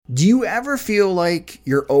Do you ever feel like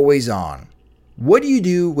you're always on? What do you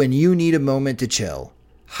do when you need a moment to chill?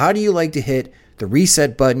 How do you like to hit the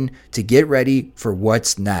reset button to get ready for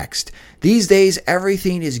what's next? These days,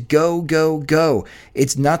 everything is go, go, go.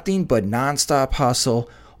 It's nothing but nonstop hustle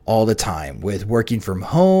all the time, with working from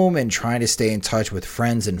home and trying to stay in touch with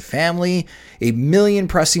friends and family, a million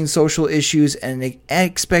pressing social issues, and an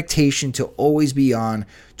expectation to always be on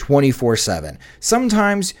 24/7.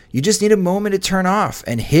 Sometimes you just need a moment to turn off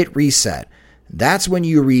and hit reset. That's when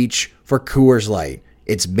you reach for Coors Light.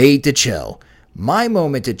 It's made to chill. My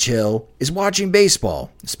moment to chill is watching baseball,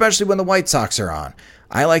 especially when the White Sox are on.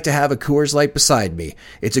 I like to have a Coors Light beside me.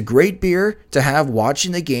 It's a great beer to have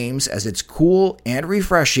watching the games, as it's cool and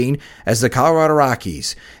refreshing as the Colorado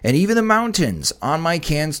Rockies. And even the mountains on my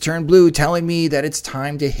cans turn blue, telling me that it's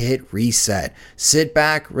time to hit reset. Sit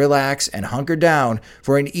back, relax, and hunker down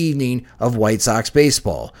for an evening of White Sox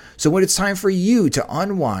baseball. So when it's time for you to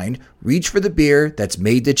unwind, reach for the beer that's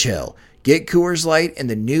made to chill. Get Coors Light in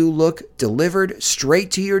the new look delivered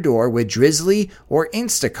straight to your door with Drizzly or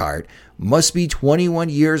Instacart. Must be 21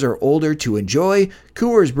 years or older to enjoy.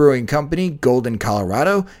 Coors Brewing Company, Golden,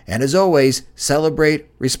 Colorado. And as always, celebrate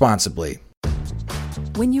responsibly.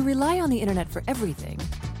 When you rely on the internet for everything,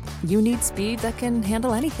 you need speed that can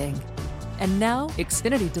handle anything. And now,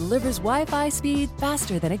 Xfinity delivers Wi-Fi speed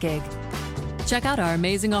faster than a gig. Check out our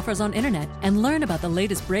amazing offers on internet and learn about the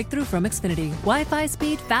latest breakthrough from Xfinity. Wi-Fi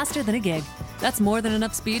speed faster than a gig. That's more than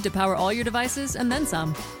enough speed to power all your devices and then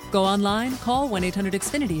some. Go online, call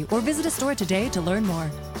 1-800-XFINITY, or visit a store today to learn more.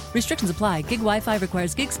 Restrictions apply. Gig Wi-Fi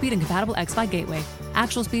requires gig speed and compatible xFi gateway.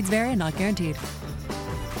 Actual speeds vary and not guaranteed.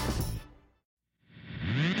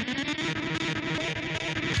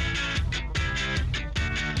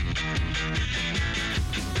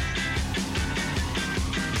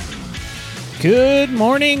 Good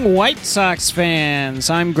morning, White Sox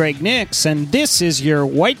fans. I'm Greg Nix, and this is your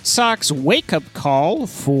White Sox wake-up call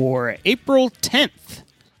for April 10th.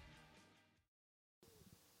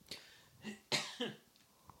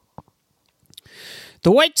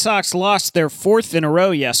 The White Sox lost their fourth in a row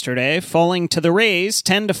yesterday, falling to the Rays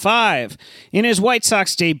 10-5. In his White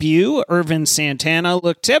Sox debut, Ervin Santana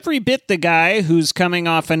looked every bit the guy who's coming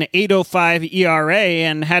off an 8.05 ERA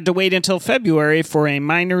and had to wait until February for a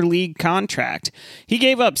minor league contract. He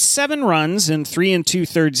gave up 7 runs in 3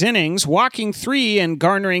 2/3 innings, walking 3 and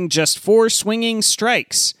garnering just 4 swinging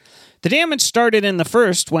strikes. The damage started in the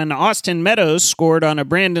first when Austin Meadows scored on a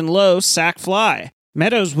Brandon Lowe sac fly.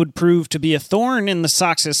 Meadows would prove to be a thorn in the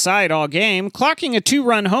Sox's side all game, clocking a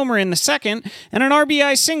 2-run homer in the second and an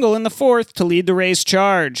RBI single in the fourth to lead the Rays'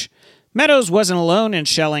 charge. Meadows wasn't alone in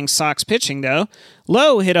shelling Sox pitching, though.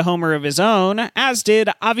 Lowe hit a homer of his own, as did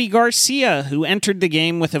Avi Garcia, who entered the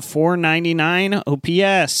game with a .499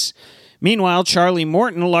 OPS. Meanwhile, Charlie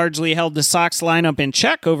Morton largely held the Sox lineup in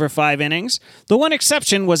check over 5 innings. The one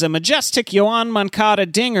exception was a majestic Yoan Moncada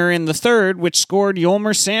dinger in the third, which scored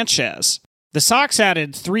Yolmer Sanchez. The Sox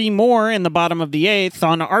added 3 more in the bottom of the 8th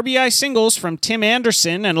on RBI singles from Tim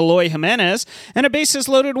Anderson and Eloy Jimenez and a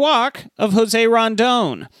bases-loaded walk of Jose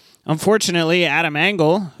Rondon. Unfortunately, Adam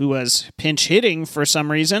Engel, who was pinch hitting for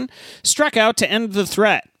some reason, struck out to end the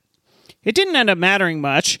threat. It didn't end up mattering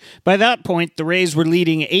much. By that point, the Rays were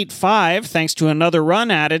leading 8-5 thanks to another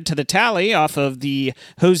run added to the tally off of the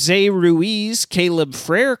Jose Ruiz-Caleb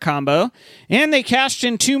Frere combo, and they cashed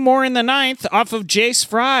in 2 more in the 9th off of Jace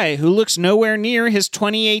Fry, who looks nowhere near his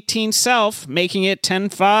 2018 self, making it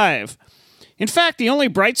 10-5. In fact, the only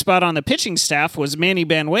bright spot on the pitching staff was Manny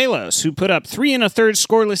Banuelos, who put up 3 1/3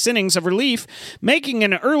 scoreless innings of relief, making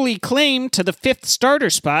an early claim to the 5th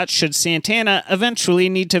starter spot should Santana eventually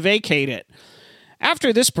need to vacate it.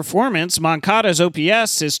 After this performance, Moncada's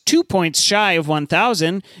OPS is 2 points shy of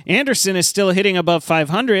 1,000, Anderson is still hitting above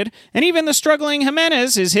 500, and even the struggling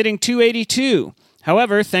Jimenez is hitting .282.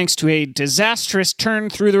 However, thanks to a disastrous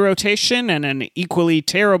turn through the rotation and an equally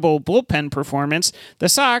terrible bullpen performance, the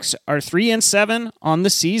Sox are 3-7 on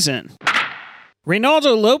the season.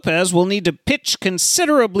 Reynaldo Lopez will need to pitch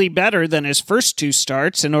considerably better than his first 2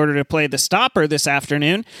 starts in order to play the stopper this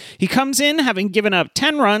afternoon. He comes in having given up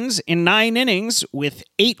 10 runs in 9 innings with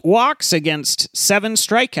 8 walks against 7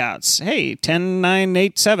 strikeouts. Hey,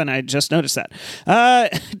 10-9-8-7, I just noticed that.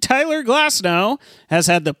 Tyler Glasnow has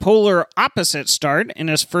had the polar opposite start in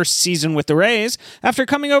his first season with the Rays after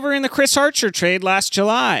coming over in the Chris Archer trade last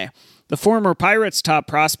July. The former Pirates' top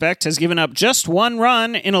prospect has given up just 1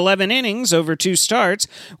 run in 11 innings over 2 starts,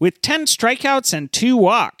 with 10 strikeouts and 2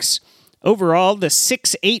 walks. Overall, the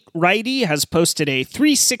 6'8 righty has posted a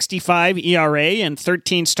 3.65 ERA in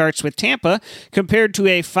 13 starts with Tampa, compared to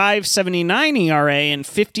a 5.79 ERA in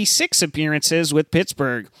 56 appearances with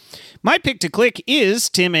Pittsburgh. My pick to click is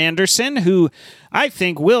Tim Anderson, who I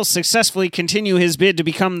think will successfully continue his bid to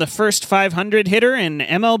become the first 500 hitter in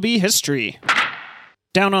MLB history.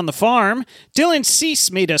 Down on the farm, Dylan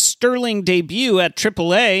Cease made a sterling debut at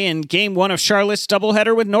AAA in Game 1 of Charlotte's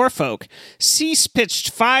doubleheader with Norfolk. Cease pitched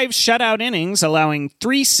 5 shutout innings, allowing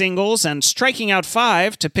 3 singles and striking out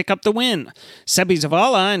 5 to pick up the win. Sebi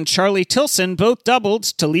Zavala and Charlie Tilson both doubled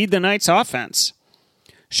to lead the night's offense.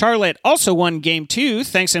 Charlotte also won Game 2,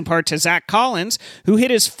 thanks in part to Zach Collins, who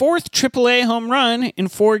hit his 4th AAA home run in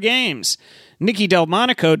 4 games. Nicky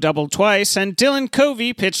Delmonico doubled twice, and Dylan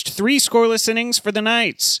Covey pitched 3 scoreless innings for the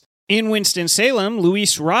Knights. In Winston-Salem,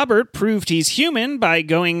 Luis Robert proved he's human by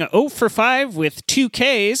going 0 for 5 with 2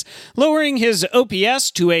 Ks, lowering his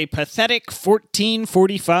OPS to a pathetic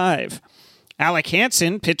 1445. Alec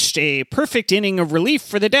Hansen pitched a perfect inning of relief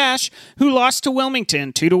for the Dash, who lost to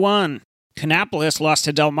Wilmington 2-1. Kannapolis lost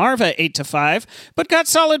to Delmarva 8-5, but got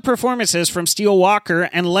solid performances from Steele Walker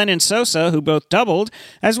and Lennon Sosa, who both doubled,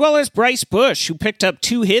 as well as Bryce Bush, who picked up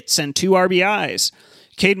 2 hits and 2 RBIs.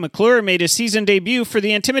 Cade McClure made his season debut for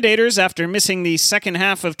the Intimidators after missing the second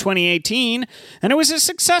half of 2018, and it was a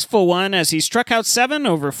successful one as he struck out 7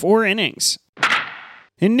 over 4 innings.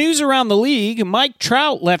 In news around the league, Mike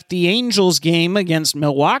Trout left the Angels game against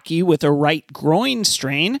Milwaukee with a right groin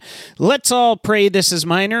strain. Let's all pray this is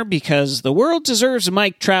minor because the world deserves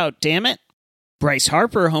Mike Trout, damn it. Bryce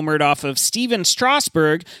Harper homered off of Steven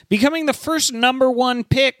Strasburg, becoming the first number 1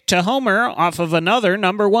 pick to homer off of another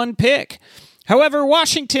number 1 pick. However,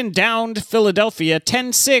 Washington downed Philadelphia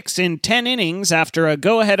 10-6 in 10 innings after a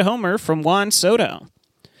go-ahead homer from Juan Soto.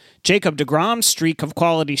 Jacob deGrom's streak of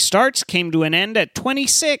quality starts came to an end at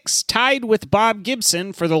 26, tied with Bob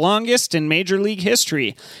Gibson for the longest in Major League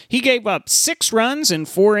history. He gave up 6 runs in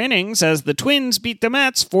 4 innings as the Twins beat the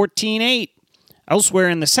Mets 14-8. Elsewhere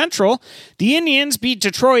in the Central, the Indians beat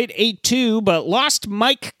Detroit 8-2, but lost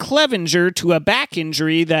Mike Clevenger to a back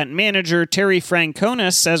injury that manager Terry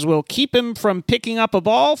Francona says will keep him from picking up a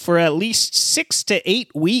ball for at least 6 to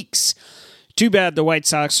 8 weeks. Too bad the White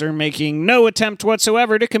Sox are making no attempt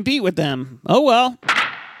whatsoever to compete with them. Oh well.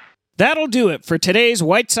 That'll do it for today's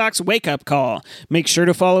White Sox wake-up call. Make sure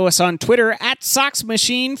to follow us on Twitter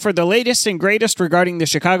 @SoxMachine for the latest and greatest regarding the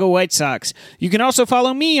Chicago White Sox. You can also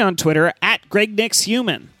follow me on Twitter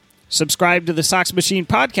 @GregNixHuman. Subscribe to the Sox Machine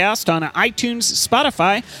podcast on iTunes,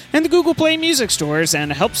 Spotify, and the Google Play music stores,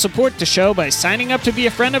 and help support the show by signing up to be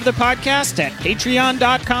a friend of the podcast at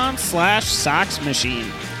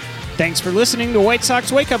patreon.com/SoxMachine. Thanks for listening to White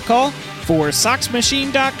Sox Wake Up Call. For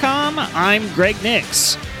SoxMachine.com, I'm Greg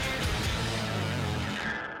Nix.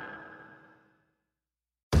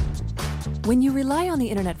 When you rely on the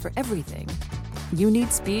internet for everything, you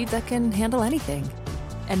need speed that can handle anything.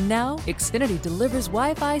 And now, Xfinity delivers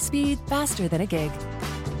Wi-Fi speed faster than a gig.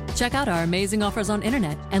 Check out our amazing offers on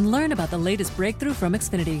internet and learn about the latest breakthrough from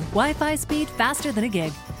Xfinity. Wi-Fi speed faster than a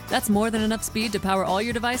gig. That's more than enough speed to power all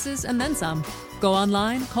your devices and then some. Go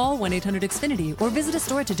online, call 1-800-XFINITY, or visit a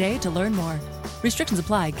store today to learn more. Restrictions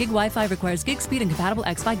apply. Gig Wi-Fi requires gig speed and compatible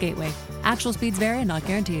X-Fi gateway. Actual speeds vary and not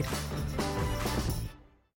guaranteed.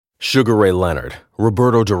 Sugar Ray Leonard,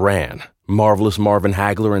 Roberto Duran, Marvelous Marvin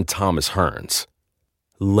Hagler, and Thomas Hearns.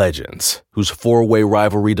 Legends, whose four-way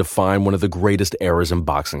rivalry defined one of the greatest eras in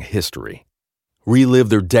boxing history. Relive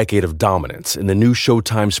their decade of dominance in the new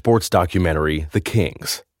Showtime sports documentary, The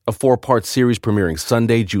Kings, a 4-part series premiering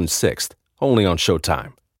Sunday, June 6th, only on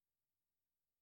Showtime.